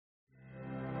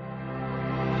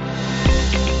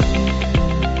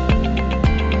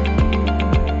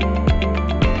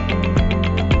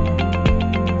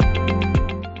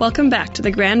Welcome back to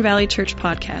the Grand Valley Church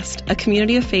Podcast, a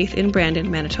community of faith in Brandon,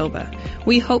 Manitoba.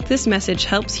 We hope this message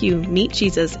helps you meet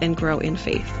Jesus and grow in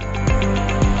faith.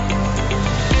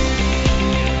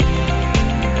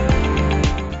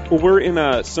 Well, we're in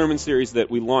a sermon series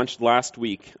that we launched last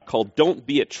week called Don't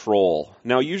Be a Troll.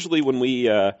 Now, usually when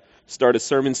we start a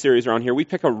sermon series around here, we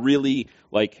pick a really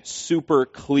super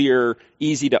clear,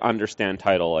 easy to understand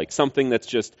title, like something that's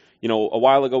just, a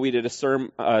while ago we did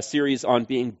a series on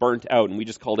being burnt out, and we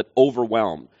just called it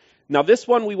Overwhelmed. Now, this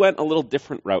one we went a little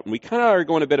different route, and we kind of are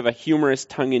going a bit of a humorous,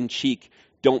 tongue-in-cheek,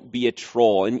 don't be a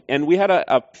troll. And we had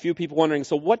a few people wondering,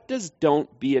 so what does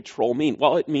don't be a troll mean?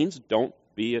 Well, it means don't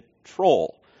be a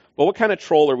troll. Well, what kind of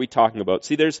troll are we talking about?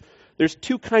 See, there's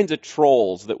two kinds of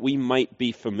trolls that we might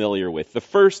be familiar with. The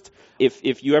first,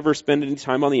 if you ever spend any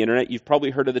time on the internet, you've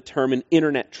probably heard of the term an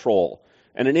internet troll.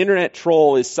 And an internet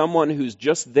troll is someone who's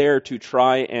just there to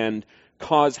try and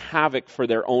cause havoc for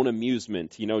their own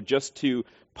amusement, just to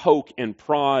poke and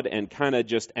prod and kind of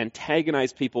just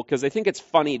antagonize people because they think it's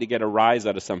funny to get a rise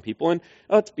out of some people. And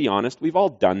let's be honest, we've all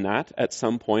done that at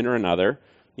some point or another.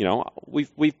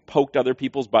 We've poked other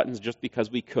people's buttons just because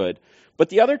we could. But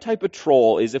the other type of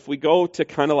troll is, if we go to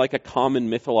kind of like a common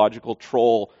mythological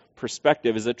troll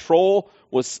perspective, is a troll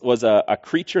was a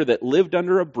creature that lived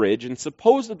under a bridge and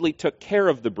supposedly took care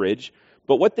of the bridge.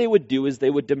 But what they would do is they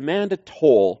would demand a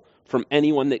toll from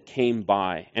anyone that came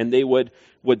by. And they would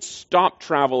stop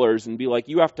travelers and be like,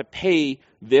 you have to pay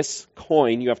this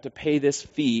coin, you have to pay this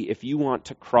fee if you want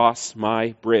to cross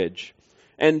my bridge.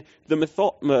 And the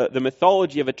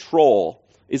mythology of a troll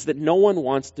is that no one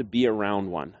wants to be around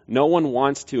one. No one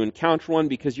wants to encounter one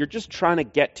because you're just trying to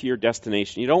get to your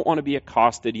destination. You don't want to be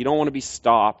accosted. You don't want to be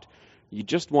stopped. You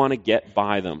just want to get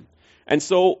by them. And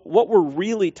so what we're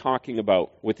really talking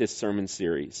about with this sermon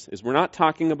series is we're not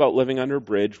talking about living under a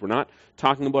bridge. We're not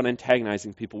talking about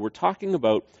antagonizing people. We're talking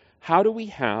about how do we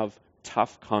have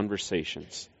tough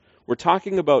conversations. We're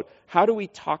talking about how do we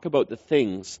talk about the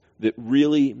things that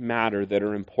really matter, that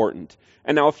are important.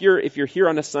 And now if you're here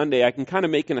on a Sunday, I can kind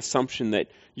of make an assumption that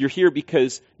you're here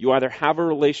because you either have a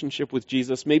relationship with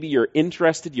Jesus, maybe you're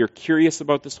interested, you're curious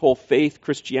about this whole faith,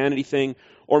 Christianity thing,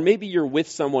 or maybe you're with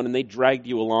someone and they dragged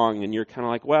you along and you're kind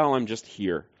of like, well, I'm just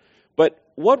here. But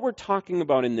what we're talking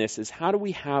about in this is how do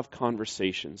we have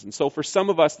conversations? And so for some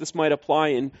of us, this might apply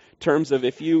in terms of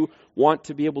if you want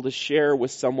to be able to share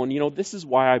with someone, this is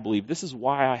why I believe, this is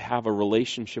why I have a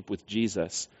relationship with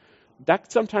Jesus.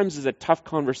 That sometimes is a tough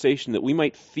conversation that we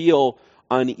might feel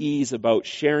unease about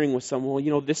sharing with someone.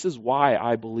 Well, this is why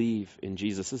I believe in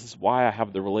Jesus. This is why I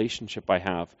have the relationship I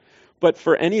have. But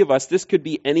for any of us, this could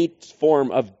be any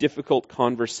form of difficult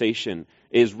conversation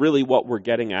is really what we're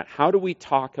getting at. How do we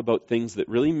talk about things that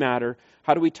really matter?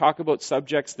 How do we talk about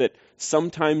subjects that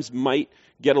sometimes might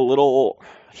get a little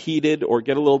heated or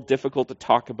get a little difficult to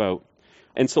talk about?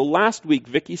 And so last week,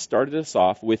 Vicky started us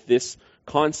off with this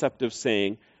concept of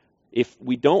saying,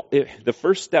 the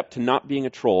first step to not being a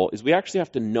troll is we actually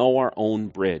have to know our own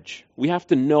bridge. We have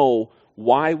to know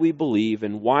why we believe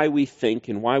and why we think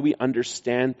and why we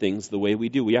understand things the way we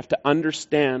do. We have to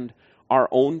understand our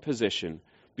own position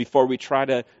before we try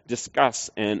to discuss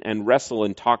and wrestle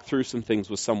and talk through some things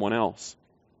with someone else.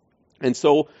 And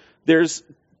so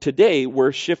today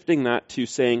we're shifting that to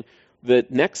saying the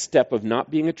next step of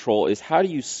not being a troll is how do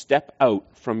you step out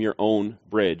from your own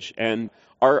bridge? And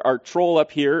our troll up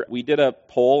here, we did a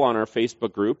poll on our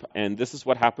Facebook group, and this is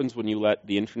what happens when you let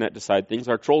the internet decide things.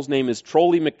 Our troll's name is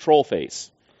Trolly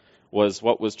McTrollface, was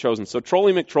what was chosen. So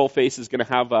Trolly McTrollface is going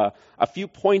to have a few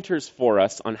pointers for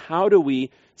us on how do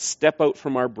we step out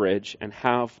from our bridge and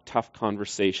have tough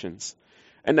conversations.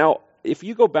 And now, if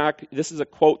you go back, this is a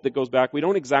quote that goes back. We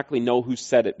don't exactly know who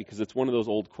said it because it's one of those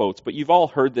old quotes, but you've all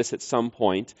heard this at some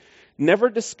point. Never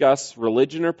discuss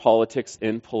religion or politics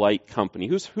in polite company.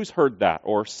 Who's heard that?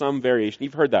 Or some variation.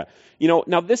 You've heard that.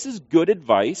 Now this is good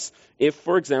advice if,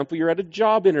 for example, you're at a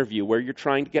job interview where you're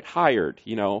trying to get hired,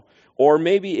 or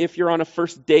maybe if you're on a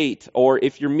first date, or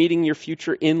if you're meeting your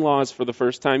future in-laws for the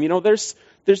first time.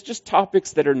 There's just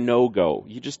topics that are no-go.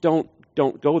 You just don't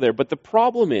go there. But the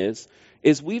problem is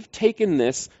we've taken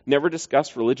this never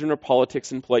discuss religion or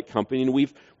politics in polite company, and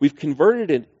we've converted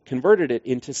it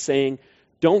into saying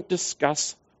don't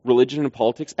discuss religion and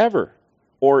politics ever.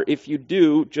 Or if you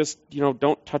do, just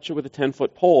don't touch it with a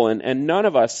 10-foot pole. And none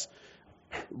of us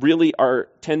really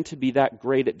tend to be that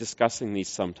great at discussing these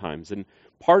sometimes. And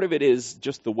part of it is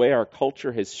just the way our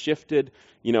culture has shifted.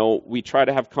 We try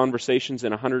to have conversations in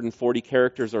 140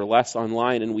 characters or less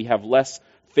online, and we have less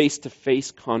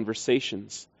face-to-face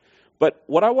conversations. But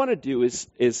what I want to do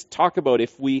is talk about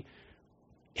if we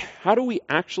how do we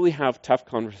actually have tough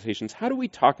conversations? How do we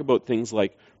talk about things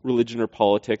like religion or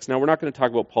politics? Now, we're not going to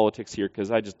talk about politics here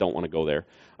because I just don't want to go there.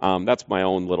 That's my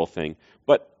own little thing.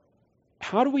 But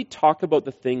how do we talk about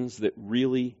the things that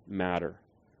really matter?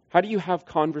 How do you have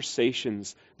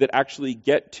conversations that actually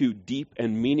get to deep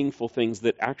and meaningful things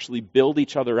that actually build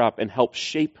each other up and help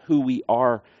shape who we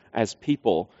are as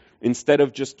people instead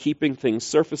of just keeping things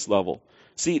surface level?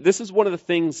 See, this is one of the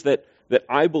things that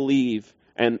I believe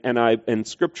and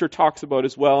Scripture talks about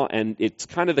as well, and it's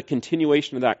kind of the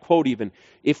continuation of that quote even.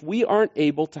 If we aren't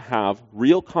able to have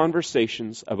real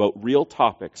conversations about real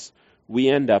topics, we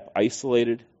end up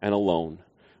isolated and alone.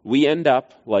 We end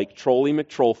up like Trolley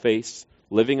McTrollface,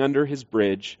 living under his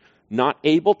bridge, not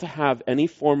able to have any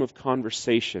form of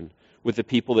conversation with the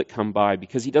people that come by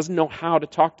because he doesn't know how to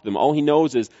talk to them. All he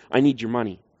knows is, I need your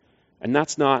money. And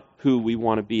that's not who we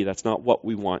want to be. That's not what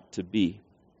we want to be.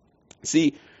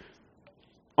 See,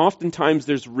 oftentimes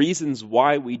there's reasons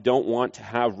why we don't want to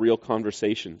have real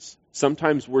conversations.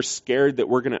 Sometimes we're scared that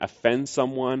we're going to offend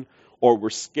someone, or we're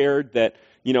scared that,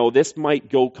 this might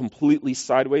go completely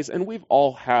sideways. And we've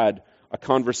all had a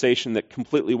conversation that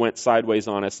completely went sideways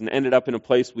on us and ended up in a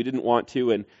place we didn't want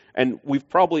to. And we've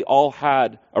probably all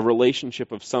had a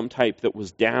relationship of some type that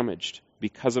was damaged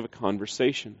because of a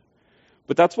conversation.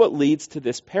 But that's what leads to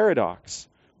this paradox.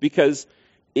 Because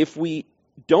if we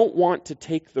don't want to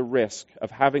take the risk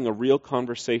of having a real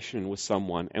conversation with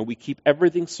someone and we keep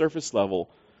everything surface level,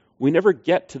 we never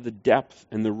get to the depth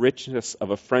and the richness of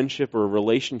a friendship or a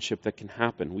relationship that can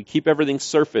happen. We keep everything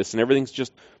surface and everything's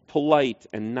just polite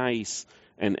and nice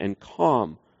and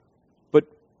calm. But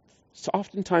so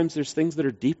oftentimes there's things that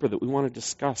are deeper that we want to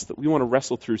discuss, that we want to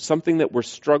wrestle through, something that we're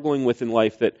struggling with in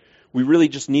life that we really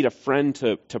just need a friend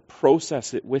to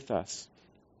process it with us.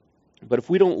 But if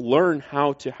we don't learn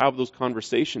how to have those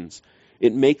conversations,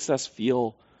 it makes us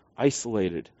feel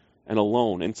isolated and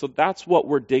alone. And so that's what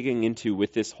we're digging into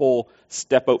with this whole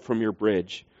step out from your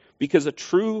bridge. Because a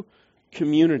true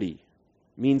community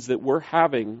means that we're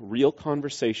having real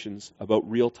conversations about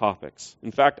real topics.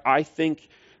 In fact, I think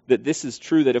that this is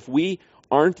true, that if we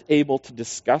aren't able to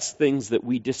discuss things that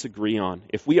we disagree on,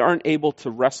 if we aren't able to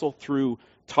wrestle through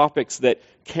topics that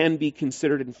can be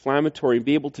considered inflammatory and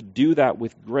be able to do that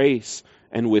with grace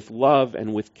and with love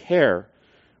and with care,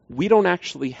 we don't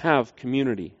actually have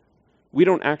community. We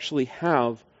don't actually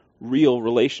have real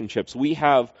relationships. We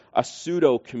have a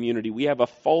pseudo community. We have a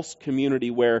false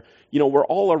community where, we're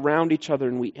all around each other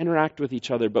and we interact with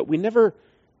each other, but we never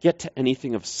get to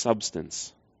anything of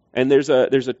substance. And there's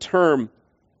a term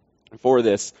for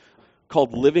this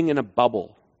called living in a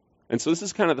bubble. And so this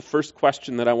is kind of the first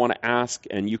question that I want to ask,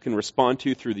 and you can respond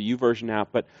to through the YouVersion app.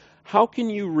 But how can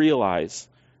you realize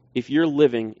if you're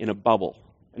living in a bubble?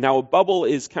 Now, a bubble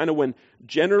is kind of when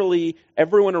generally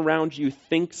everyone around you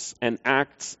thinks and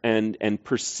acts and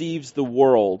perceives the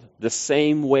world the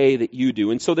same way that you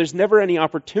do. And so there's never any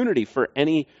opportunity for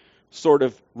any sort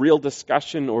of real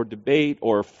discussion or debate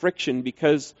or friction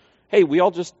because, hey, we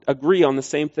all just agree on the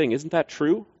same thing. Isn't that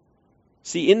true?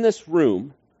 See, in this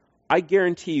room, I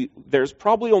guarantee there's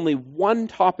probably only one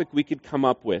topic we could come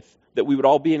up with that we would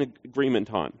all be in agreement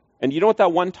on. And you know what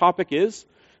that one topic is?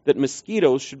 That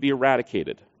mosquitoes should be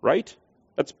eradicated, right?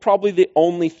 That's probably the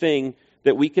only thing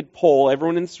that we could poll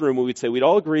everyone in this room where we'd say we'd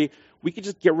all agree we could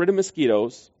just get rid of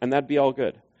mosquitoes and that'd be all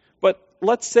good. But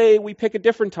let's say we pick a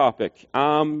different topic.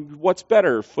 What's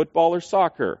better, football or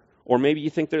soccer? Or maybe you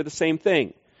think they're the same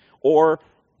thing. Or,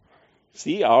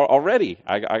 see, already,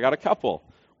 I got a couple.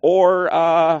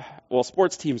 Or,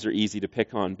 sports teams are easy to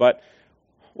pick on, but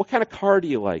what kind of car do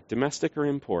you like, domestic or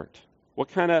import? What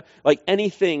kind of,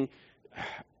 anything,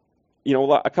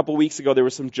 a couple weeks ago there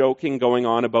was some joking going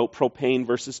on about propane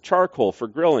versus charcoal for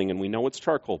grilling, and we know it's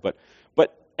charcoal, but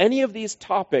any of these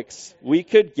topics, we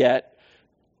could get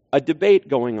a debate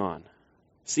going on.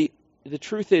 See, the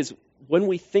truth is, when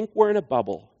we think we're in a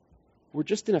bubble, we're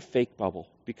just in a fake bubble,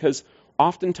 because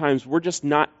oftentimes we're just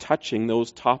not touching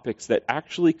those topics that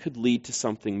actually could lead to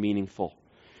something meaningful.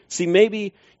 See,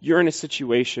 maybe you're in a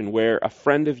situation where a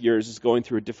friend of yours is going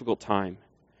through a difficult time,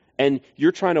 and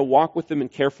you're trying to walk with them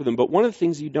and care for them, but one of the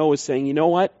things you know is saying, you know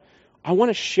what? I want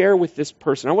to share with this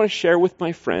person, I want to share with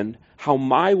my friend how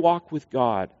my walk with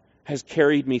God has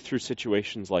carried me through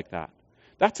situations like that.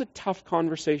 That's a tough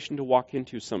conversation to walk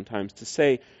into sometimes, to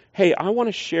say, hey, I want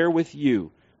to share with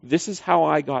you, this is how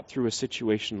I got through a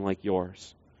situation like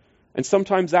yours. And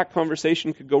sometimes that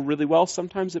conversation could go really well,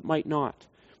 sometimes it might not.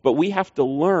 But we have to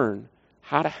learn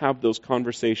how to have those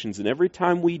conversations, and every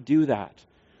time we do that,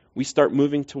 we start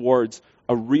moving towards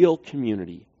a real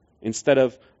community instead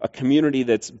of a community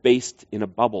that's based in a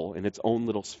bubble, in its own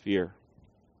little sphere.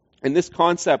 And this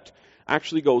concept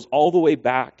actually goes all the way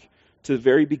back to the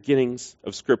very beginnings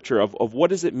of Scripture, of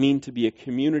what does it mean to be a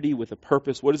community with a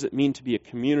purpose? What does it mean to be a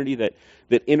community that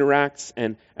interacts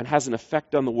and has an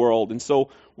effect on the world? And so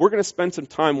we're going to spend some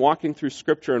time walking through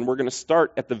Scripture, and we're going to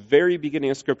start at the very beginning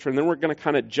of Scripture, and then we're going to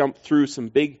kind of jump through some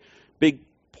big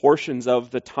portions of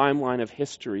the timeline of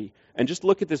history and just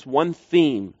look at this one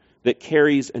theme that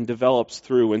carries and develops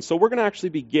through. And so we're going to actually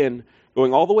begin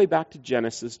going all the way back to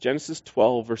Genesis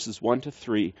 12, verses 1 to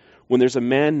 3, when there's a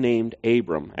man named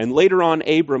Abram. And later on,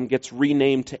 Abram gets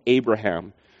renamed to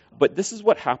Abraham. But this is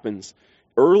what happens.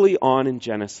 Early on in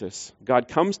Genesis, God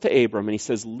comes to Abram and he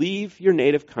says, leave your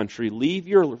native country, leave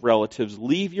your relatives,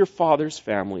 leave your father's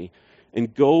family,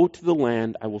 and go to the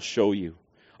land I will show you.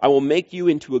 I will make you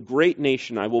into a great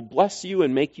nation. I will bless you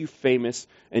and make you famous,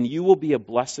 and you will be a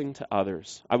blessing to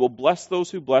others. I will bless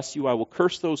those who bless you. I will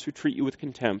curse those who treat you with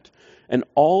contempt. And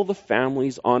all the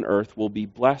families on earth will be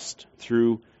blessed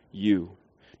through you.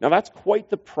 Now that's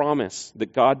quite the promise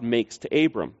that God makes to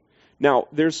Abram. Now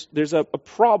there's a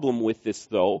problem with this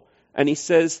though, and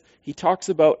he talks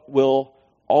about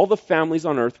all the families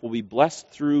on earth will be blessed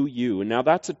through you. And now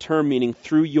that's a term meaning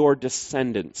through your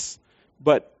descendants.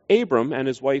 But Abram and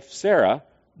his wife Sarah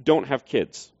don't have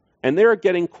kids. And they're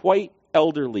getting quite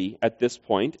elderly at this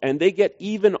point, and they get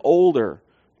even older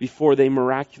before they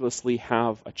miraculously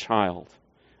have a child.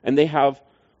 And they have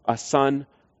a son,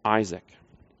 Isaac.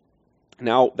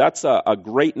 Now, that's a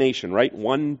great nation, right?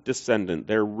 One descendant.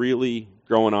 They're really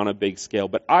growing on a big scale.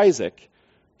 But Isaac,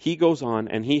 he goes on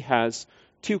and he has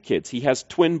 2 kids. He has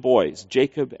twin boys,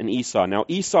 Jacob and Esau. Now,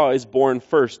 Esau is born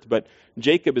first, but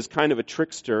Jacob is kind of a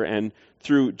trickster, and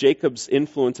through Jacob's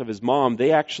influence of his mom,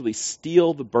 they actually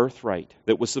steal the birthright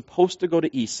that was supposed to go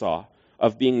to Esau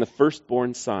of being the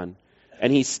firstborn son.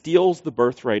 And he steals the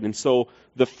birthright, and so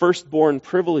the firstborn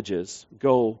privileges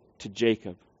go to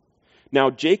Jacob. Now,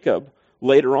 Jacob,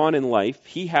 later on in life,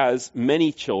 he has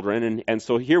many children, and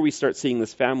so here we start seeing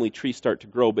this family tree start to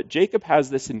grow. But Jacob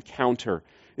has this encounter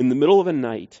in the middle of a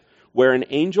night where an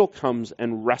angel comes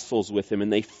and wrestles with him,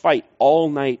 and they fight all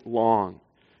night long.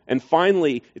 And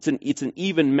finally, it's an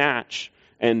even match,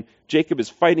 and Jacob is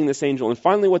fighting this angel. And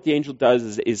finally what the angel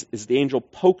does is the angel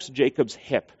pokes Jacob's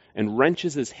hip and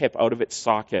wrenches his hip out of its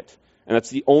socket. And that's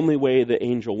the only way the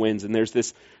angel wins. And there's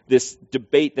this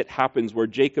debate that happens where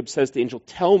Jacob says to the angel,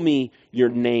 tell me your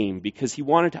name, because he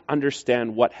wanted to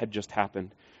understand what had just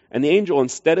happened. And the angel,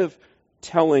 instead of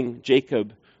telling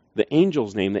Jacob the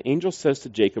angel's name, the angel says to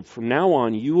Jacob, from now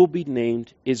on you will be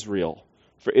named Israel.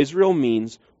 For Israel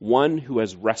means one who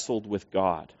has wrestled with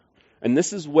God. And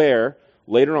this is where,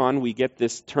 later on, we get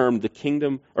this term, the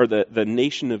kingdom, or the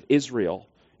nation of Israel,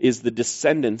 is the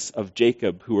descendants of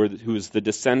Jacob, who is the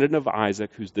descendant of Isaac,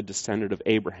 who's the descendant of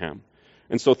Abraham.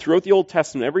 And so throughout the Old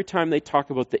Testament, every time they talk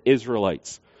about the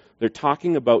Israelites, they're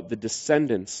talking about the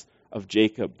descendants of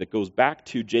Jacob that goes back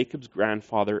to Jacob's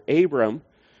grandfather, Abram,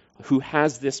 who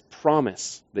has this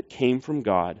promise that came from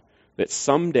God that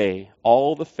someday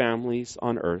all the families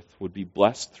on earth would be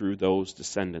blessed through those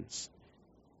descendants.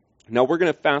 Now we're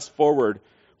going to fast forward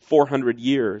 400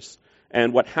 years,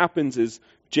 and what happens is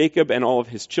Jacob and all of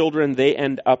his children, they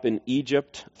end up in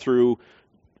Egypt through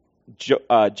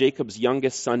Jacob's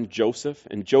youngest son, Joseph,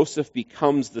 and Joseph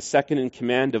becomes the second in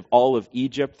command of all of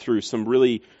Egypt through some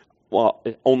really,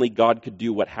 only God could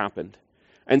do what happened.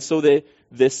 And so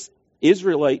this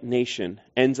Israelite nation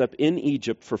ends up in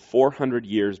Egypt for 400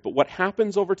 years, but what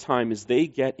happens over time is they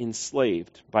get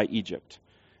enslaved by Egypt.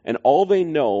 And all they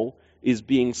know is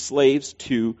being slaves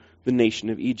to the nation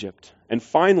of Egypt. And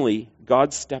finally,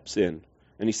 God steps in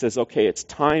and he says, okay, it's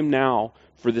time now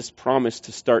for this promise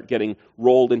to start getting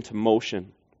rolled into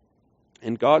motion.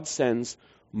 And God sends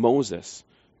Moses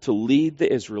to lead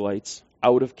the Israelites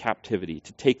out of captivity,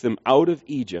 to take them out of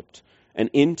Egypt and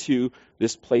into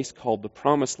this place called the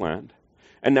Promised Land.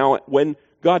 And now when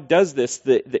God does this,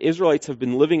 the Israelites have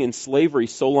been living in slavery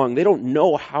so long, they don't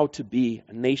know how to be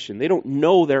a nation. They don't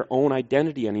know their own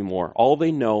identity anymore. All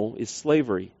they know is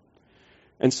slavery.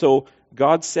 And so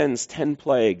God sends 10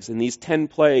 plagues, and these 10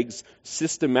 plagues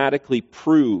systematically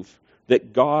prove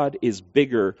that God is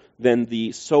bigger than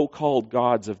the so-called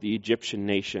gods of the Egyptian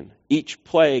nation. Each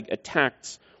plague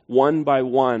attacks one by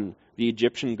one the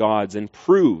Egyptian gods and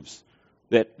proves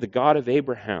that the God of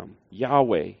Abraham,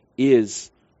 Yahweh, is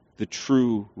the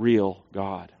true, real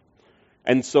God.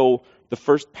 And so the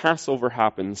first Passover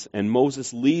happens, and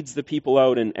Moses leads the people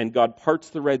out, and God parts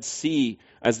the Red Sea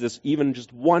as this even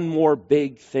just one more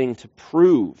big thing to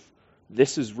prove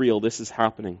this is real, this is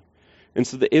happening. And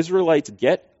so the Israelites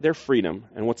get their freedom,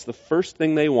 and what's the first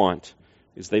thing they want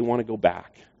is they want to go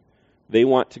back. They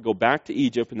want to go back to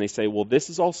Egypt, and they say, well, this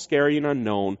is all scary and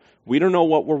unknown. We don't know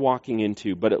what we're walking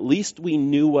into, but at least we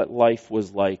knew what life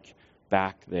was like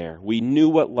back there. We knew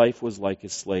what life was like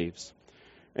as slaves.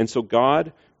 And so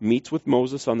God meets with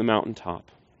Moses on the mountaintop,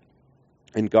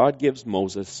 and God gives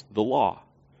Moses the law.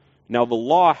 Now, the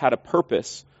law had a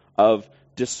purpose of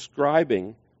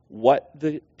describing what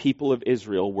the people of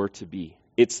Israel were to be.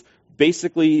 It's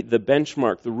basically the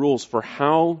benchmark, the rules for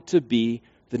how to be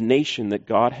the nation that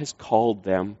God has called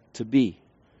them to be.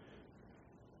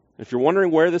 If you're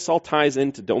wondering where this all ties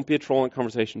into, don't be a troll in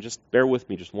conversation, just bear with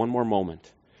me just one more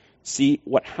moment. See,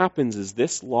 what happens is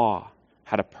this law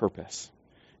had a purpose.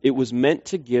 It was meant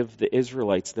to give the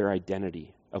Israelites their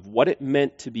identity of what it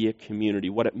meant to be a community,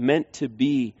 what it meant to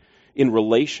be in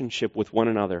relationship with one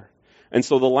another. And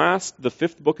so the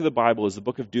fifth book of the Bible is the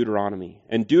book of Deuteronomy.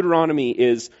 And Deuteronomy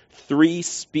is 3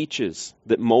 speeches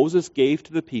that Moses gave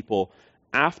to the people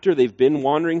after they've been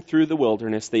wandering through the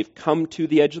wilderness. They've come to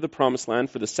the edge of the promised land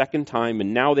for the second time,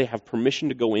 and now they have permission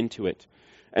to go into it.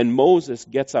 And Moses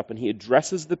gets up and he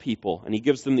addresses the people, and he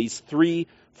gives them these 3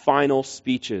 final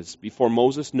speeches before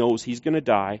Moses knows he's going to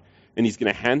die, and he's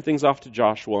going to hand things off to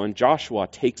Joshua, and Joshua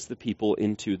takes the people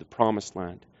into the promised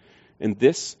land. And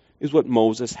this is what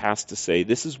Moses has to say.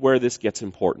 This is where this gets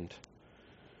important.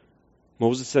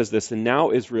 Moses says this, "And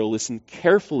now, Israel, listen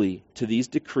carefully to these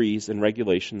decrees and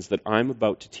regulations that I'm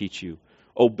about to teach you.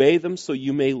 Obey them so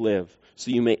you may live, so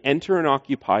you may enter and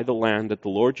occupy the land that the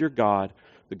Lord your God,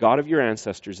 the God of your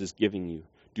ancestors, is giving you.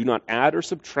 Do not add or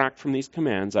subtract from these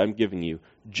commands I'm giving you.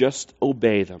 Just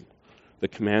obey them, the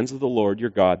commands of the Lord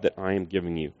your God that I am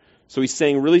giving you." So he's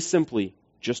saying really simply,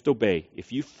 just obey.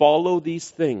 If you follow these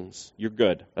things, you're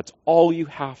good. That's all you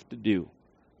have to do.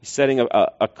 He's setting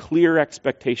a clear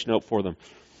expectation out for them.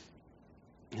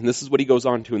 And this is what he goes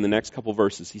on to in the next couple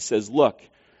verses. He says, "Look,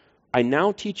 I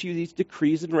now teach you these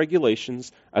decrees and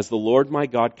regulations as the Lord my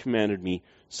God commanded me,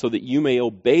 so that you may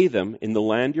obey them in the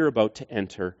land you're about to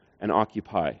enter and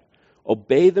occupy.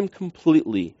 Obey them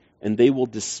completely, and they will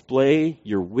display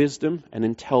your wisdom and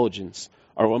intelligence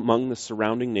among the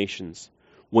surrounding nations.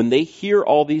 When they hear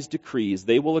all these decrees,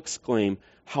 they will exclaim,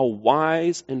 'How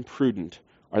wise and prudent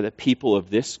are the people of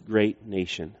this great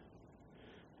nation.'"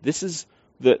 This is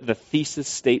the thesis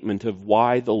statement of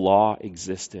why the law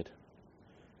existed.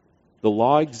 The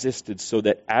law existed so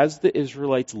that as the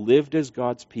Israelites lived as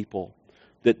God's people,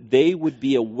 that they would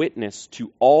be a witness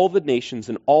to all the nations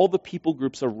and all the people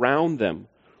groups around them,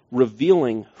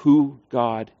 revealing who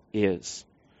God is.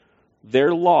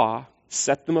 Their law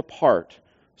set them apart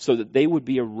so that they would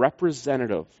be a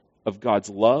representative of God's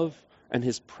love and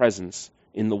His presence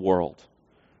in the world.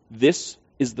 This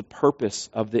is the purpose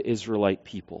of the Israelite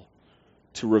people,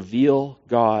 to reveal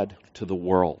God to the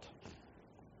world.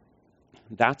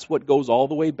 That's what goes all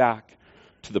the way back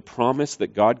to the promise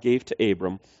that God gave to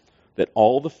Abram, that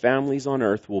all the families on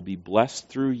earth will be blessed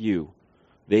through you.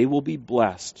 They will be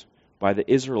blessed by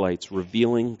the Israelites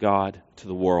revealing God to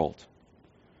the world.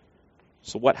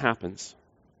 So what happens?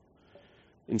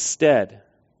 Instead,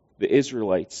 the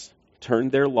Israelites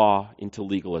turned their law into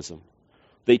legalism.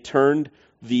 They turned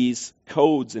these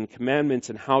codes and commandments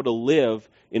and how to live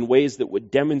in ways that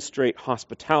would demonstrate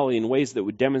hospitality, in ways that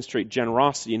would demonstrate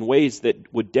generosity, in ways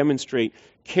that would demonstrate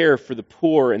care for the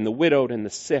poor and the widowed and the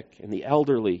sick and the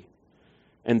elderly.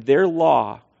 And their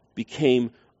law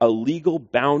became a legal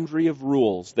boundary of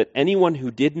rules that anyone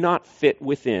who did not fit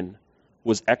within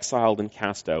was exiled and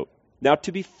cast out. Now,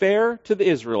 to be fair to the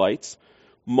Israelites,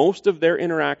 most of their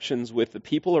interactions with the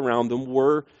people around them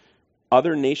were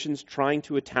other nations trying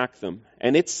to attack them.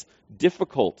 And it's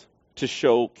difficult to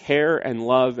show care and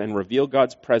love and reveal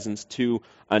God's presence to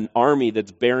an army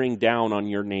that's bearing down on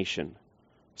your nation.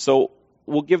 So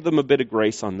we'll give them a bit of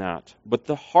grace on that. But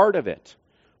the heart of it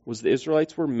was the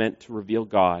Israelites were meant to reveal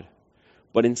God.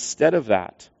 But instead of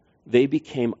that, they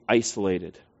became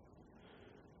isolated.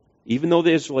 Even though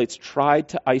the Israelites tried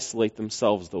to isolate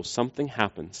themselves, though something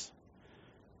happens,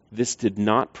 this did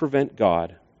not prevent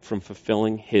God from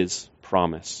fulfilling His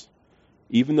promise.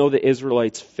 Even though the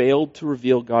Israelites failed to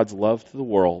reveal God's love to the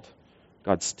world,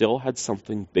 God still had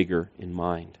something bigger in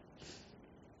mind.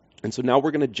 And so now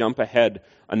we're going to jump ahead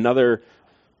another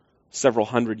several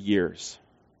hundred years.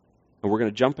 And we're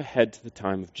going to jump ahead to the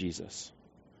time of Jesus.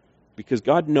 Because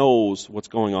God knows what's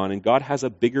going on, and God has a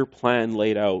bigger plan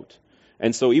laid out.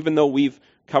 And so even though we've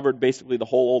covered basically the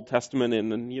whole Old Testament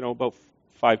in about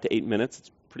 5 to 8 minutes,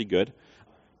 it's pretty good,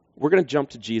 we're going to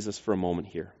jump to Jesus for a moment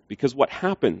here. Because what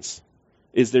happens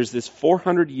is there's this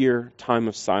 400-year time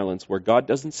of silence where God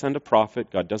doesn't send a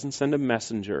prophet, God doesn't send a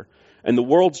messenger, and the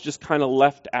world's just kind of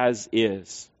left as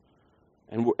is.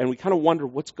 And we kind of wonder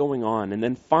what's going on. And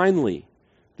then finally,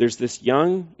 there's this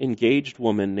young, engaged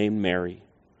woman named Mary.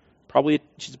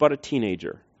 She's about a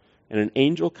teenager. And an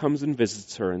angel comes and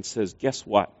visits her and says, guess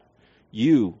what?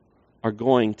 You are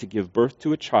going to give birth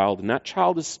to a child. And that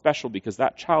child is special because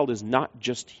that child is not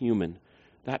just human.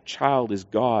 That child is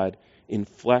God in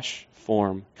flesh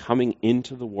form coming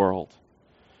into the world.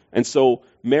 And so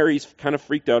Mary's kind of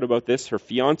freaked out about this. Her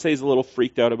fiance's a little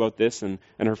freaked out about this. And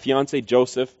her fiance,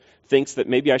 Joseph, thinks that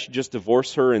maybe I should just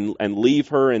divorce her and leave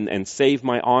her and save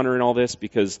my honor and all this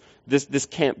because this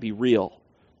can't be real.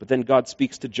 But then God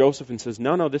speaks to Joseph and says,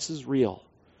 no, this is real.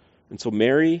 And so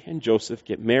Mary and Joseph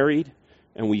get married,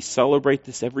 and we celebrate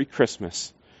this every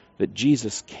Christmas, that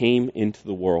Jesus came into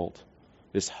the world.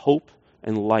 This hope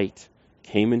and light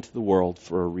came into the world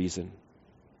for a reason.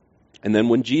 And then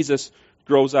when Jesus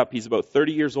grows up, he's about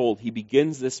 30 years old, he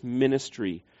begins this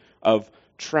ministry of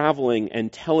traveling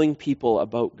and telling people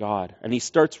about God. And he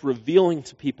starts revealing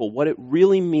to people what it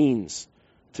really means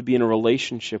to be in a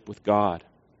relationship with God.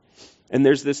 And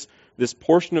there's this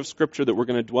portion of Scripture that we're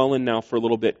going to dwell in now for a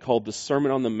little bit called the Sermon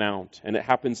on the Mount. And it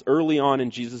happens early on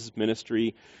in Jesus'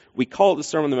 ministry. We call it the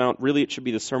Sermon on the Mount. Really, it should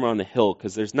be the Sermon on the Hill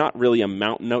because there's not really a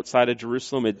mountain outside of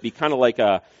Jerusalem. It'd be kind of like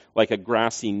a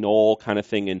grassy knoll kind of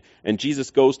thing. And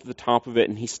Jesus goes to the top of it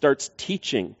and he starts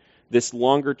teaching this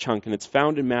longer chunk. And it's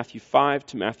found in Matthew 5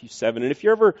 to Matthew 7. And if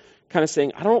you're ever kind of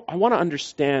saying, I want to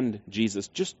understand Jesus,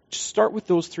 just start with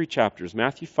those 3 chapters,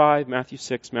 Matthew 5, Matthew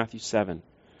 6, Matthew 7.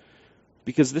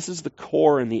 Because this is the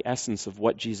core and the essence of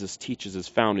what Jesus teaches is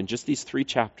found in just these 3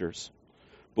 chapters.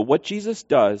 But what Jesus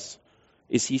does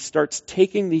is he starts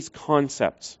taking these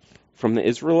concepts from the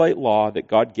Israelite law that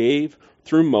God gave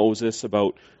through Moses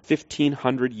about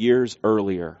 1,500 years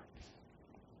earlier.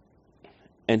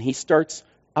 And he starts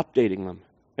updating them.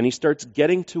 And he starts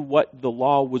getting to what the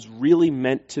law was really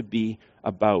meant to be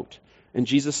about. And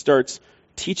Jesus starts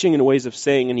teaching in ways of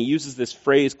saying, and he uses this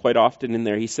phrase quite often in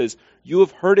there. He says, you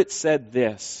have heard it said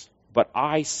this, but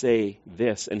I say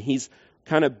this. And he's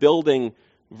kind of building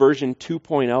version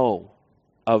 2.0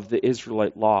 of the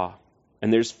Israelite law.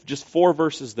 And there's just 4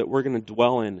 verses that we're going to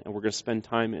dwell in and we're going to spend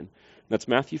time in. And that's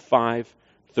Matthew 5,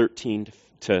 13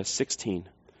 to 16.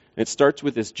 And it starts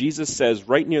with this. Jesus says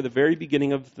right near the very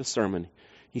beginning of the sermon,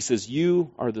 he says, you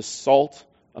are the salt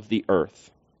of the earth.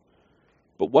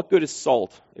 But what good is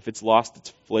salt if it's lost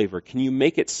its flavor? Can you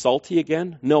make it salty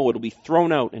again? No, it'll be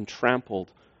thrown out and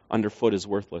trampled underfoot as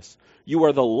worthless. You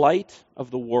are the light of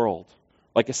the world,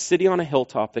 like a city on a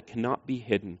hilltop that cannot be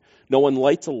hidden. No one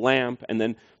lights a lamp and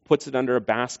then puts it under a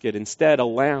basket. Instead, a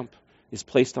lamp is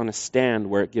placed on a stand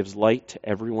where it gives light to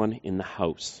everyone in the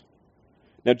house.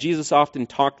 Now, Jesus often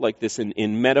talked like this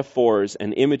in metaphors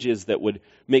and images that would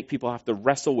make people have to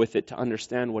wrestle with it to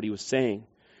understand what he was saying.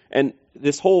 And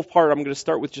this whole part, I'm going to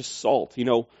start with just salt. You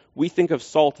know, we think of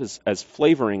salt as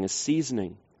flavoring, as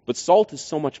seasoning. But salt is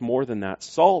so much more than that.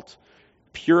 Salt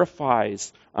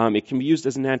purifies. It can be used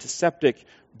as an antiseptic.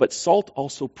 But salt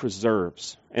also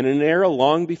preserves. And in an era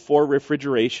long before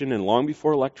refrigeration and long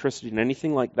before electricity and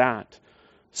anything like that,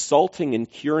 salting and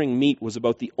curing meat was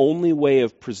about the only way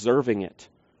of preserving it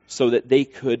so that they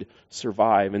could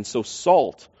survive. And so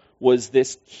salt was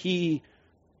this key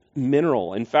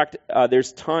mineral. In fact,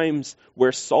 there's times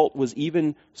where salt was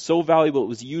even so valuable it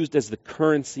was used as the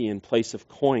currency in place of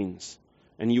coins.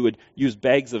 And you would use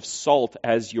bags of salt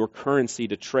as your currency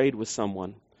to trade with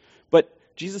someone. But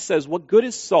Jesus says, what good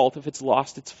is salt if it's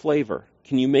lost its flavor?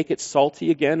 Can you make it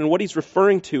salty again? And what he's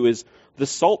referring to is the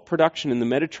salt production in the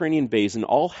Mediterranean basin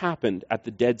all happened at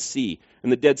the Dead Sea.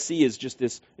 And the Dead Sea is just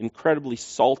this incredibly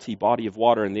salty body of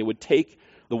water. And they would take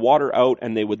the water out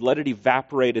and they would let it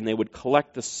evaporate and they would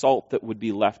collect the salt that would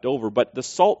be left over. But the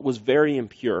salt was very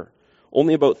impure.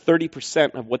 Only about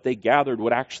 30% of what they gathered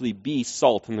would actually be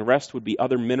salt, and the rest would be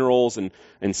other minerals and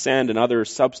sand and other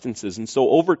substances. And so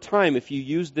over time, if you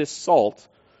use this salt,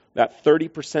 that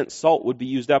 30% salt would be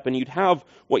used up, and you'd have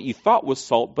what you thought was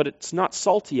salt, but it's not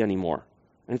salty anymore.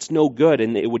 And it's no good,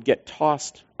 and it would get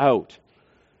tossed out.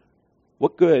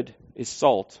 What good is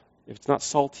salt if it's not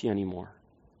salty anymore?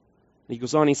 And he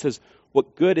goes on, he says,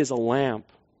 what good is a lamp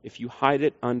if you hide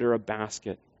it under a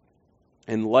basket?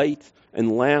 And light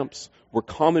and lamps were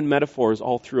common metaphors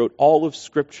all throughout all of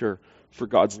Scripture for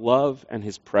God's love and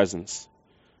His presence.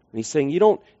 And he's saying,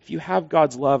 if you have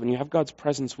God's love and you have God's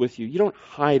presence with you, you don't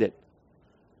hide it.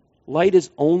 Light is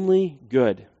only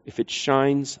good if it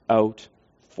shines out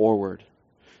forward.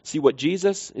 See, what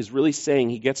Jesus is really saying,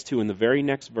 he gets to in the very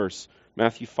next verse,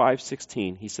 Matthew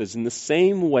 5:16. He says, in the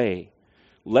same way,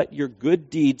 let your good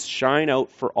deeds shine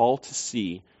out for all to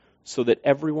see, so that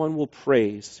everyone will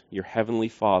praise your heavenly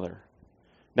Father.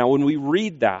 Now, when we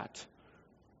read that,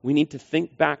 We need to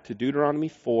think back to Deuteronomy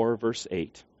 4, verse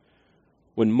 8.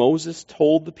 When Moses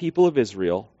told the people of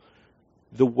Israel,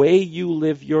 the way you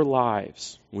live your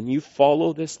lives, when you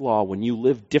follow this law, when you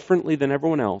live differently than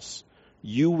everyone else,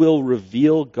 you will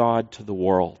reveal God to the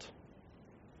world.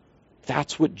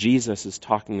 That's what Jesus is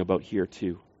talking about here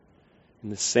too. In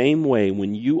the same way,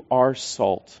 when you are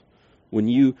salt, when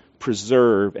you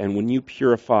preserve and when you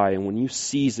purify and when you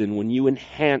season, when you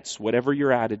enhance whatever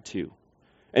you're added to,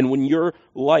 and when you're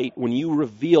light, when you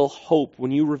reveal hope,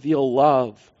 when you reveal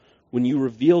love, when you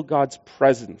reveal God's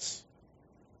presence,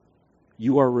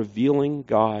 you are revealing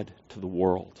God to the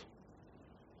world.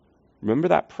 Remember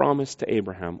that promise to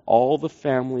Abraham. All the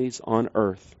families on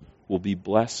earth will be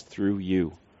blessed through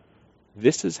you.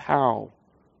 This is how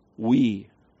we,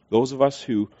 those of us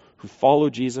who follow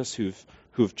Jesus,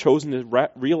 who've chosen to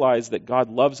realize that God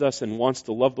loves us and wants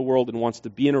to love the world and wants to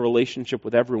be in a relationship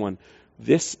with everyone,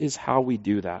 this is how we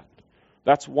do that.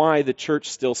 That's why the church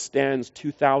still stands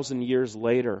 2,000 years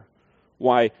later.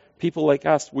 Why people like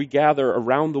us, we gather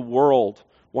around the world.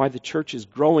 Why the church is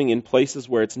growing in places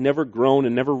where it's never grown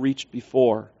and never reached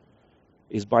before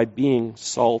is by being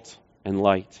salt and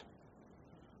light.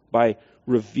 By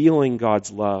revealing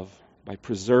God's love, by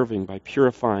preserving, by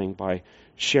purifying, by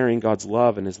sharing God's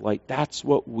love and His light. That's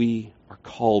what we are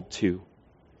called to.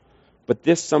 But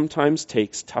this sometimes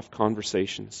takes tough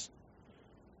conversations.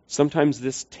 Sometimes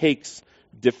this takes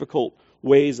difficult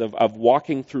ways of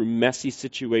walking through messy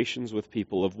situations with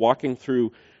people, of walking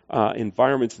through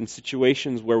environments and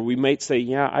situations where we might say,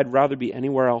 yeah, I'd rather be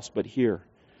anywhere else but here.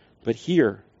 But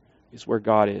here is where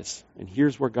God is, and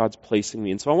here's where God's placing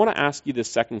me. And so I want to ask you this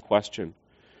second question.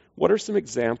 What are some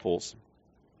examples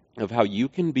of how you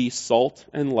can be salt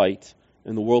and light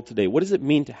in the world today? What does it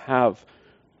mean to have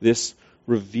this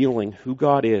revealing who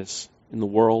God is in the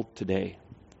world today?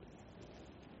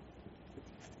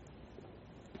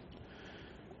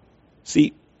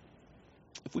 See,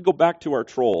 if we go back to our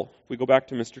troll, if we go back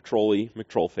to Mr. Trolley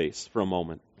McTrollface for a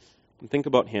moment and think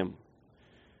about him,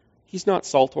 he's not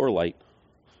salt or light.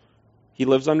 He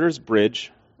lives under his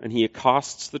bridge and he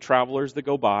accosts the travelers that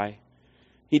go by.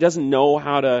 He doesn't know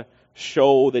how to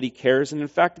show that he cares, and in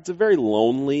fact, it's a very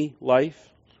lonely life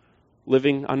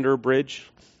living under a bridge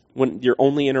when your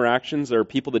only interactions are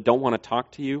people that don't want to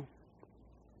talk to you.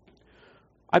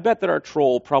 I bet that our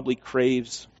troll probably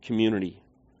craves community.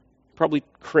 Probably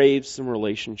craves some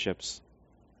relationships.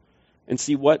 And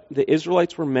see, what the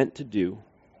Israelites were meant to do,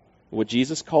 what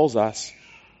Jesus calls us,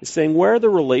 is saying, where are the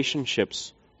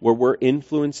relationships where we're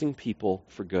influencing people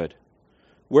for good?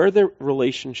 Where are the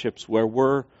relationships where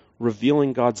we're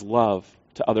revealing God's love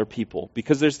to other people?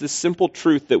 Because there's this simple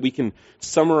truth that we can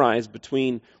summarize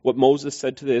between what Moses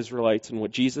said to the Israelites and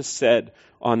what Jesus said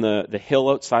on the hill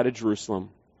outside of Jerusalem.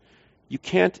 You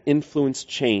can't influence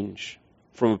change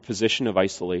from a position of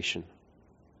isolation.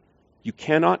 You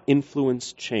cannot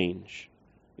influence change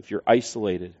if you're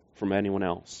isolated from anyone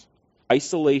else.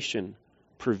 Isolation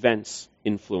prevents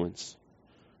influence.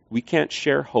 We can't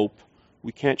share hope.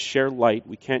 We can't share light.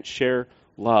 We can't share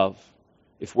love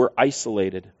if we're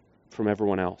isolated from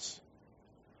everyone else.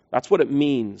 That's what it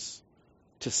means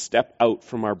to step out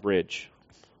from our bridge.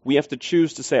 We have to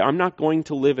choose to say, I'm not going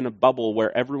to live in a bubble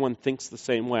where everyone thinks the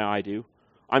same way I do.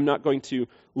 I'm not going to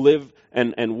live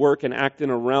and work and act in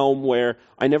a realm where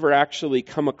I never actually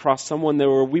come across someone there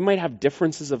where we might have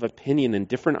differences of opinion and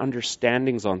different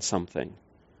understandings on something.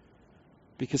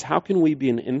 Because how can we be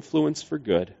an influence for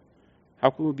good? How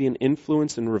can we be an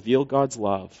influence and reveal God's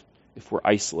love if we're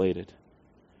isolated?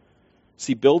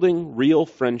 See, building real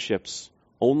friendships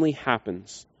only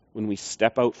happens when we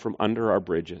step out from under our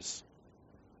bridges.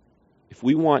 If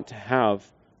we want to have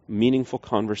meaningful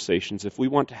conversations, if we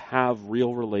want to have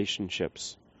real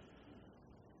relationships,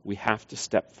 we have to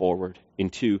step forward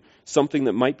into something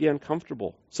that might be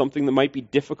uncomfortable, something that might be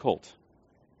difficult.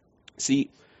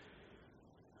 See,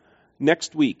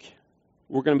 next week,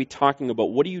 we're going to be talking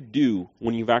about what do you do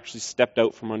when you've actually stepped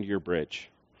out from under your bridge?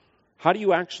 How do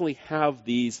you actually have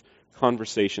these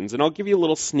conversations? And I'll give you a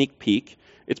little sneak peek.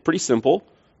 It's pretty simple.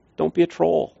 Don't be a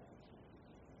troll.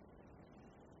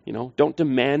 Don't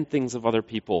demand things of other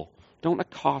people. Don't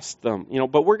accost them.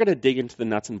 But we're going to dig into the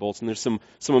nuts and bolts, and there's some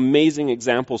amazing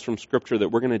examples from Scripture that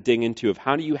we're going to dig into of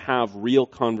how do you have real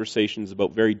conversations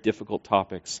about very difficult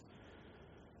topics.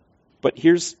 But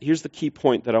here's the key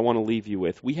point that I want to leave you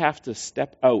with. We have to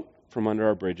step out from under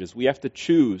our bridges. We have to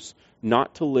choose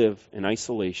not to live in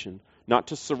isolation, not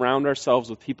to surround ourselves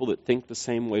with people that think the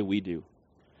same way we do.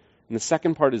 And the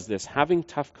second part is this: having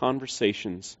tough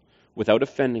conversations without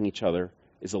offending each other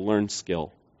is a learned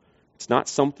skill. It's not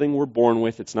something we're born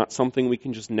with. It's not something we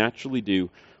can just naturally do.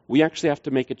 we actually have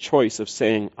to make a choice of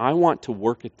saying, I want to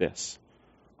work at this.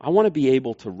 I want to be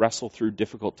able to wrestle through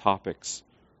difficult topics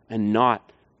and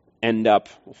not end up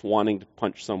wanting to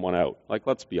punch someone out. Like,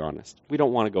 let's be honest. We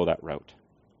don't want to go that route.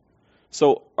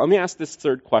 So let me ask this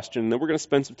third question, and then we're going to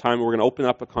spend some time and we're going to open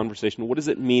up a conversation. What does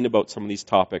it mean about some of these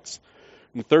topics?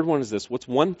 And the third one is this. What's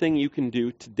one thing you can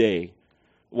do today?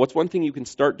 What's one thing you can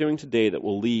start doing today that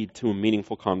will lead to a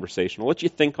meaningful conversation? I'll let you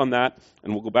think on that,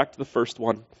 and we'll go back to the first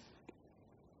one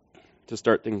to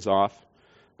start things off.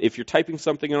 If you're typing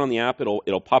something in on the app,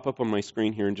 it'll pop up on my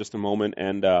screen here in just a moment,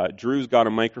 and Drew's got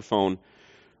a microphone.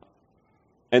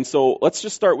 And so let's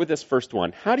just start with this first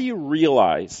one. How do you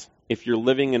realize if you're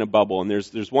living in a bubble? And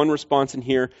there's one response in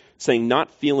here saying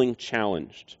not feeling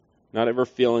challenged, not ever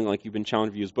feeling like you've been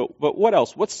challenged views. But what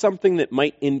else? What's something that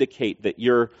might indicate that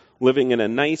you're living in a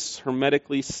nice,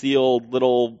 hermetically sealed,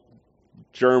 little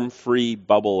germ-free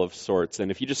bubble of sorts? And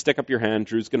if you just stick up your hand,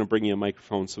 Drew's going to bring you a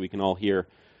microphone so we can all hear.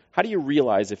 How do you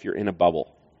realize if you're in a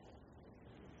bubble?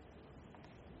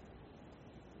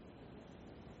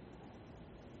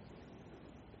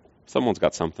 Someone's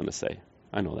got something to say.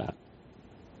 I know that.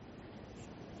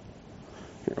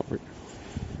 Here, over here.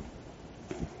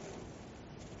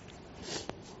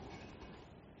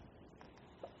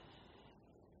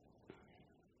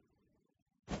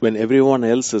 When everyone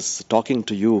else is talking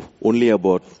to you only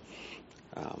about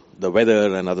the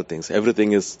weather and other things,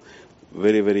 everything is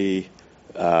very, very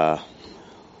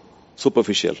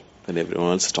superficial. When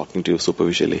everyone else is talking to you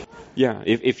superficially. Yeah,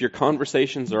 if your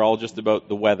conversations are all just about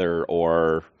the weather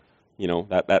or, you know,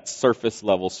 that surface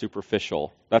level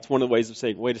superficial, that's one of the ways of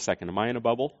saying, wait a second, am I in a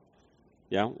bubble?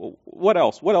 Yeah, well, what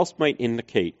else? What else might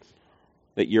indicate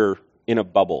that you're in a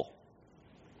bubble?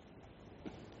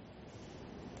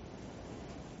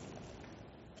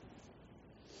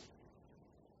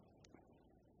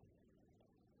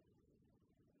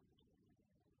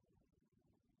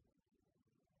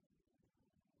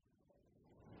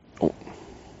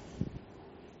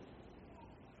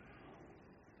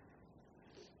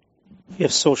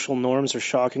 If social norms are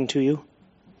shocking to you?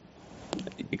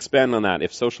 Expand on that.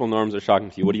 If social norms are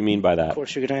shocking to you, what do you mean by that? Of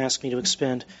course, you're going to ask me to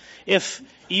expand.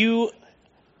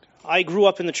 I grew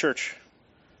up in the church,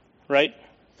 right?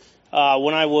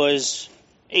 When I was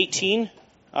 18,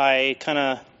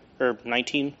 or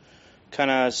 19,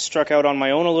 kind of struck out on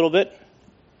my own a little bit,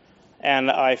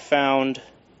 and I found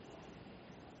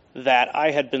that I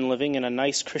had been living in a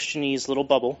nice Christianese little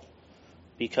bubble.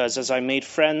 Because as I made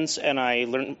friends and I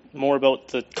learned more about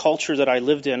the culture that I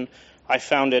lived in, I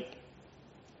found it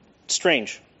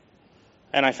strange.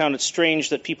 And I found it strange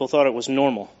that people thought it was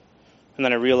normal. And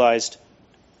then I realized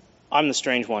I'm the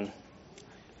strange one.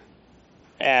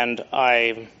 And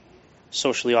I'm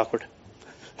socially awkward.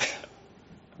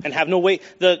 And have no way,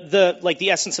 the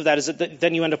essence of that is that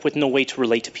then you end up with no way to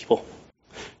relate to people.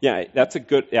 Yeah, that's a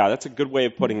good way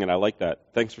of putting it. I like that.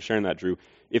 Thanks for sharing that, Drew.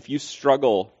 If you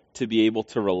struggle to be able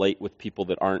to relate with people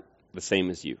that aren't the same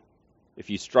as you, if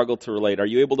you struggle to relate, are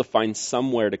you able to find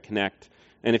somewhere to connect?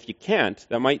 And if you can't,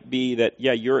 that might be that,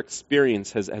 your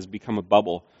experience has become a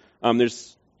bubble.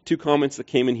 There's two comments that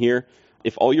came in here.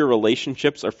 If all your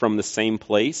relationships are from the same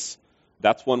place,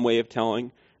 that's one way of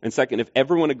telling. And second, if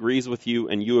everyone agrees with you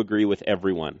and you agree with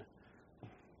everyone,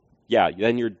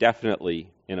 then you're definitely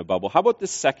in a bubble. How about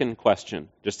this second question,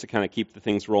 just to kind of keep the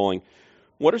things rolling?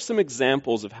 What are some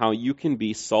examples of how you can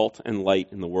be salt and light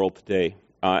in the world today?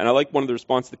 And I like one of the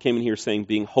responses that came in here saying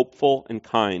being hopeful and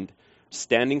kind,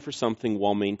 standing for something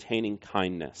while maintaining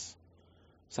kindness.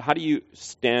 So how do you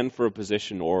stand for a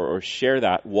position or share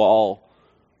that while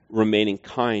remaining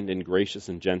kind and gracious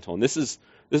and gentle? And this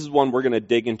is one we're going to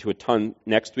dig into a ton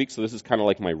next week, so this is kind of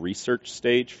like my research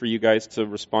stage for you guys to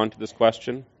respond to this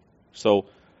question. So,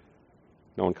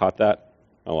 no one caught that?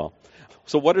 Oh well.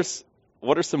 So what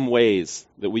are some ways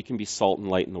that we can be salt and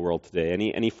light in the world today?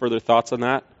 Any further thoughts on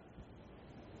that?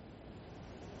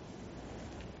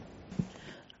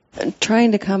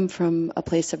 Trying to come from a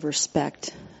place of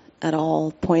respect at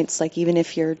all points, like even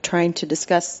if you're trying to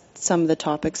discuss some of the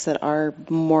topics that are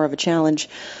more of a challenge,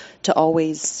 to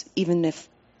always, even if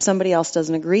somebody else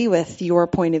doesn't agree with your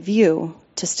point of view,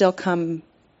 to still come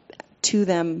to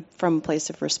them from a place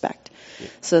of respect,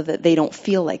 so that they don't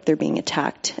feel like they're being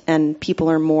attacked, and people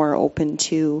are more open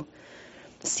to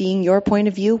seeing your point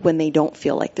of view when they don't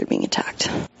feel like they're being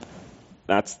attacked.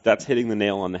 That's hitting the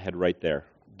nail on the head right there.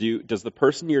 Does the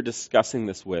person you're discussing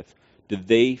this with, do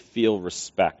they feel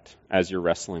respect as you're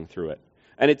wrestling through it?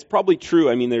 And it's probably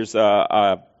true. I mean, there's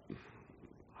I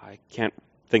can't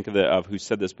think of who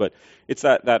said this, but it's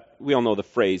that we all know the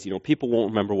phrase, people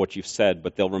won't remember what you've said,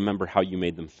 but they'll remember how you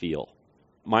made them feel.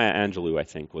 Maya Angelou, I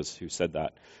think, was who said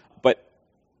that. But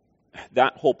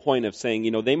that whole point of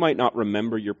saying, they might not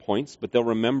remember your points, but they'll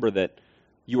remember that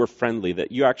you were friendly,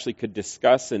 that you actually could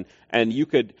discuss and you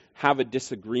could have a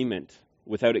disagreement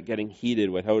without it getting heated,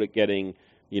 without it getting,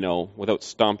 without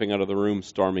stomping out of the room,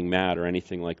 storming mad or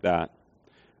anything like that.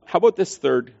 How about this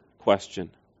third question?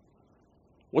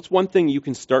 What's one thing you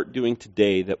can start doing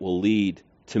today that will lead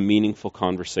to meaningful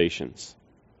conversations?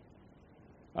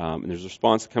 And there's a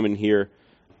response coming here.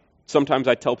 Sometimes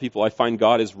I tell people I find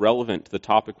God is relevant to the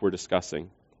topic we're discussing.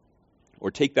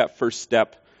 Or take that first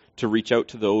step to reach out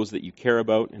to those that you care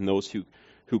about and those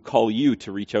who call you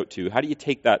to reach out to. How do you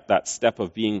take that step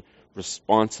of being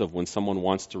responsive when someone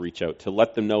wants to reach out, to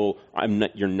let them know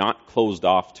you're not closed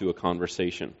off to a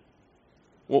conversation?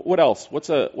 What else? What's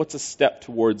a step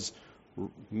towards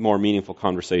more meaningful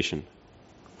conversation?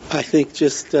 I think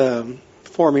just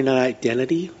forming an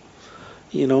identity,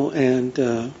 and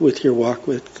with your walk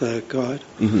with God.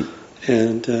 Mm-hmm.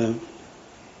 And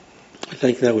I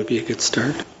think that would be a good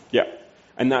start. Yeah.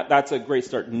 And that's a great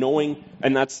start. Knowing,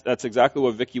 and that's exactly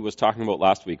what Vicky was talking about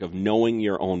last week, of knowing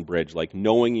your own bridge, like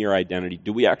knowing your identity.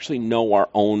 Do we actually know our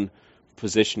own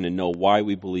position and know why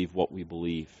we believe what we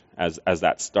believe as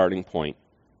that starting point?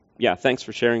 Yeah, thanks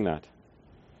for sharing that.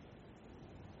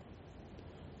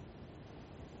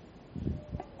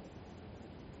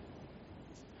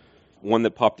 One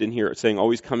that popped in here saying,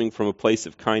 always coming from a place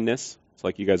of kindness. It's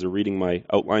like you guys are reading my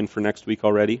outline for next week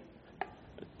already.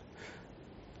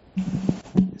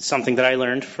 Something that I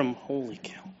learned from,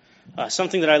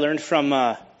 something that I learned from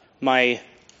my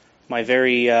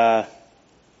very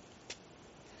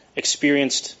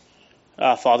experienced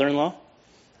father-in-law,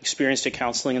 experienced at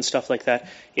counseling and stuff like that,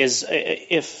 is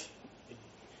if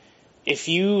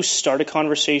you start a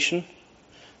conversation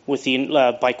with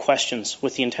by questions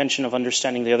with the intention of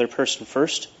understanding the other person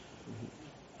first,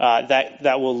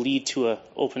 that will lead to an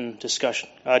open discussion.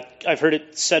 I've heard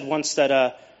it said once that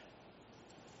a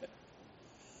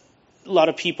lot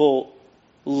of people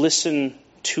listen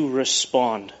to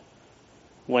respond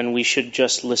when we should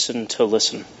just listen to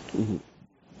listen. Mm-hmm.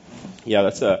 Yeah,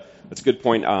 that's a good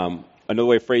point. Another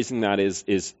way of phrasing that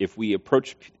is if we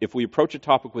approach a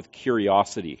topic with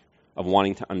curiosity of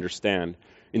wanting to understand,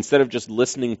 instead of just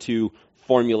listening to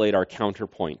formulate our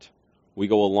counterpoint, we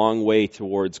go a long way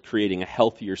towards creating a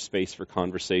healthier space for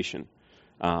conversation.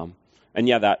 And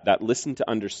yeah, that listen to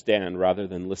understand rather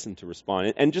than listen to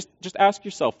respond. And just ask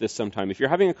yourself this sometime. If you're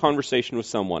having a conversation with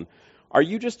someone, are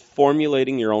you just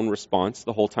formulating your own response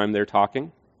the whole time they're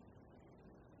talking?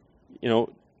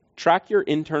 Track your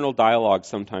internal dialogue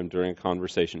sometime during a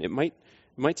conversation. It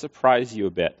might surprise you a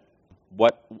bit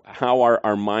how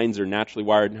our minds are naturally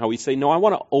wired and how we say, no, I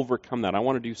want to overcome that. I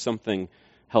want to do something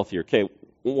healthier. Okay,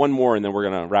 one more and then we're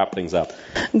going to wrap things up.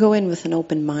 Go in with an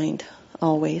open mind,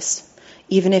 always.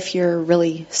 Even if you're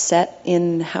really set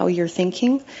in how you're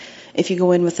thinking, if you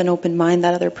go in with an open mind,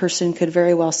 that other person could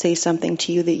very well say something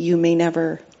to you that you may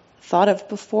never thought of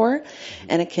before,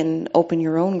 and it can open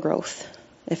your own growth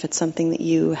if it's something that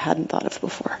you hadn't thought of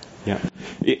before. Yeah,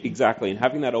 exactly. And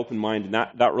having that open mind, and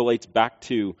that relates back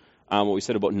to what we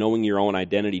said about knowing your own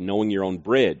identity, knowing your own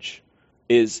bridge,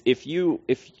 is if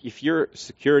you're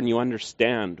secure and you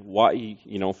understand why,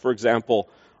 for example,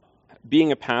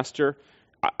 being a pastor,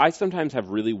 I sometimes have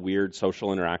really weird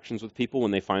social interactions with people when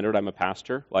they find out I'm a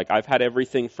pastor. Like, I've had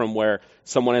everything from where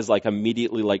someone has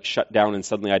immediately shut down and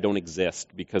suddenly I don't exist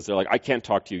because they're like, I can't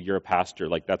talk to you, you're a pastor.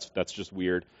 That's just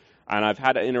weird. And I've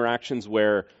had interactions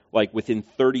where within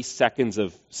 30 seconds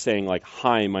of saying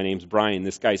hi, my name's Brian,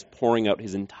 this guy's pouring out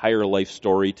his entire life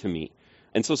story to me.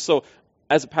 And so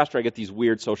as a pastor, I get these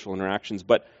weird social interactions,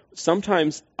 but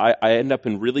sometimes I end up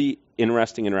in really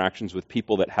interesting interactions with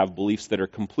people that have beliefs that are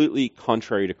completely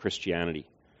contrary to Christianity.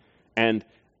 And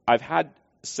I've had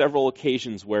several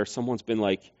occasions where someone's been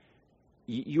like,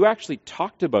 you actually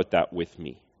talked about that with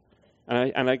me.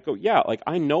 And I go, yeah,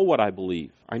 I know what I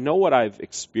believe. I know what I've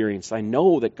experienced. I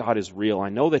know that God is real. I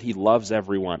know that He loves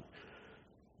everyone.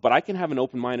 But I can have an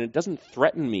open mind, and it doesn't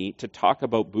threaten me to talk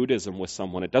about Buddhism with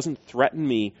someone. It doesn't threaten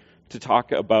me to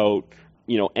talk about,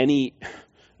 any,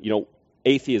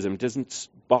 atheism. It doesn't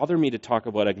bother me to talk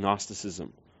about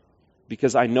agnosticism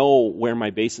because I know where my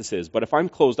basis is. But if I'm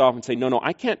closed off and say, no,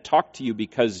 I can't talk to you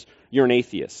because you're an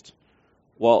atheist,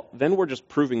 well, then we're just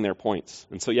proving their points.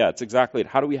 And so, yeah, it's exactly it.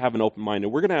 How do we have an open mind?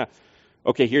 And we're going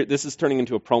to, here, this is turning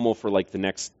into a promo for the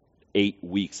next 8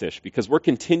 weeks-ish, because we're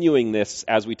continuing this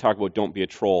as we talk about Don't Be a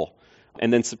Troll.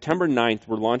 And then September 9th,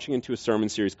 we're launching into a sermon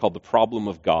series called The Problem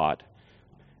of God.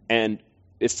 And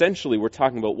essentially, we're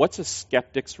talking about what's a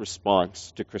skeptic's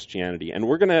response to Christianity. And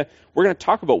we're gonna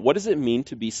talk about what does it mean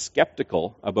to be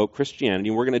skeptical about Christianity.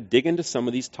 And we're going to dig into some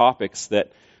of these topics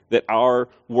that that our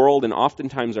world and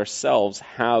oftentimes ourselves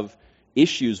have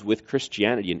issues with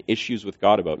Christianity and issues with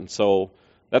God about. And so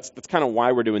that's kind of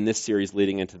why we're doing this series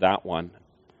leading into that one.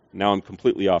 Now I'm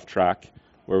completely off track.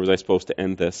 Where was I supposed to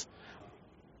end this?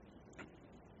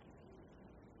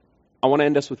 I want to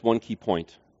end us with one key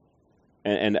point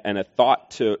and a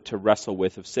thought to wrestle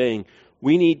with, of saying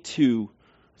we need to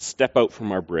step out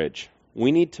from our bridge.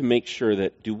 We need to make sure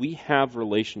that, do we have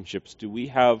relationships? Do we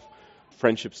have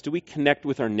friendships? Do we connect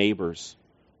with our neighbors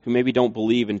who maybe don't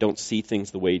believe and don't see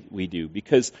things the way we do?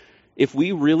 Because if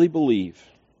we really believe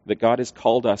that God has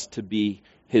called us to be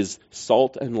His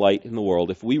salt and light in the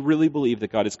world, if we really believe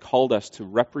that God has called us to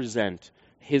represent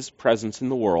His presence in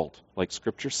the world, like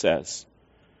Scripture says,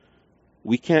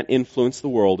 we can't influence the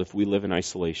world if we live in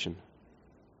isolation.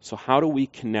 So how do we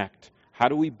connect? How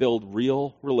do we build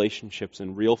real relationships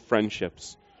and real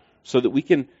friendships so that we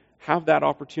can have that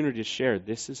opportunity to share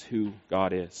this is who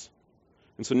God is?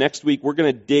 And so next week we're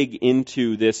going to dig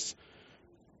into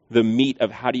the meat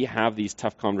of how do you have these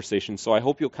tough conversations. So I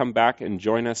hope you'll come back and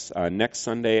join us next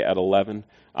Sunday at 11.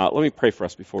 Let me pray for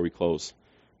us before we close.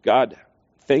 God,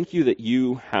 thank you that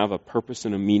you have a purpose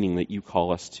and a meaning that you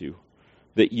call us to,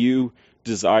 that you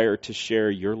desire to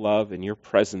share your love and your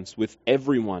presence with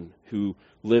everyone who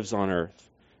lives on earth.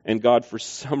 And God, for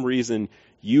some reason,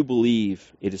 you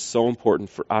believe it is so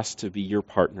important for us to be your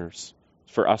partners,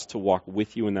 for us to walk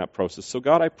with you in that process. So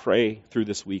God, I pray through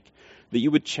this week that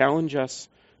you would challenge us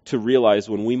to realize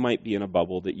when we might be in a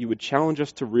bubble, that you would challenge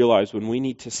us to realize when we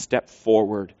need to step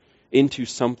forward into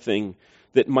something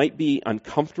that might be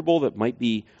uncomfortable, that might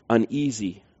be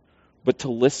uneasy, but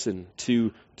to listen,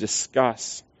 to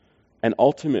discuss, and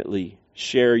ultimately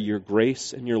share your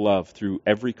grace and your love through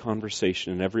every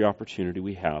conversation and every opportunity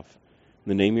we have. In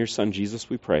the name of your Son, Jesus,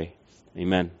 we pray.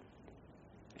 Amen.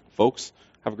 Folks,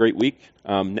 have a great week.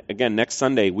 Again, next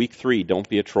Sunday, week 3, don't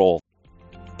be a troll.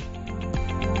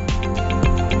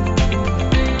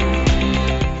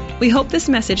 We hope this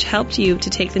message helped you to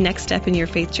take the next step in your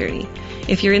faith journey.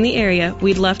 If you're in the area,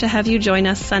 we'd love to have you join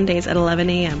us Sundays at 11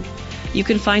 a.m. You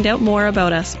can find out more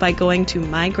about us by going to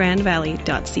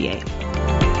mygrandvalley.ca.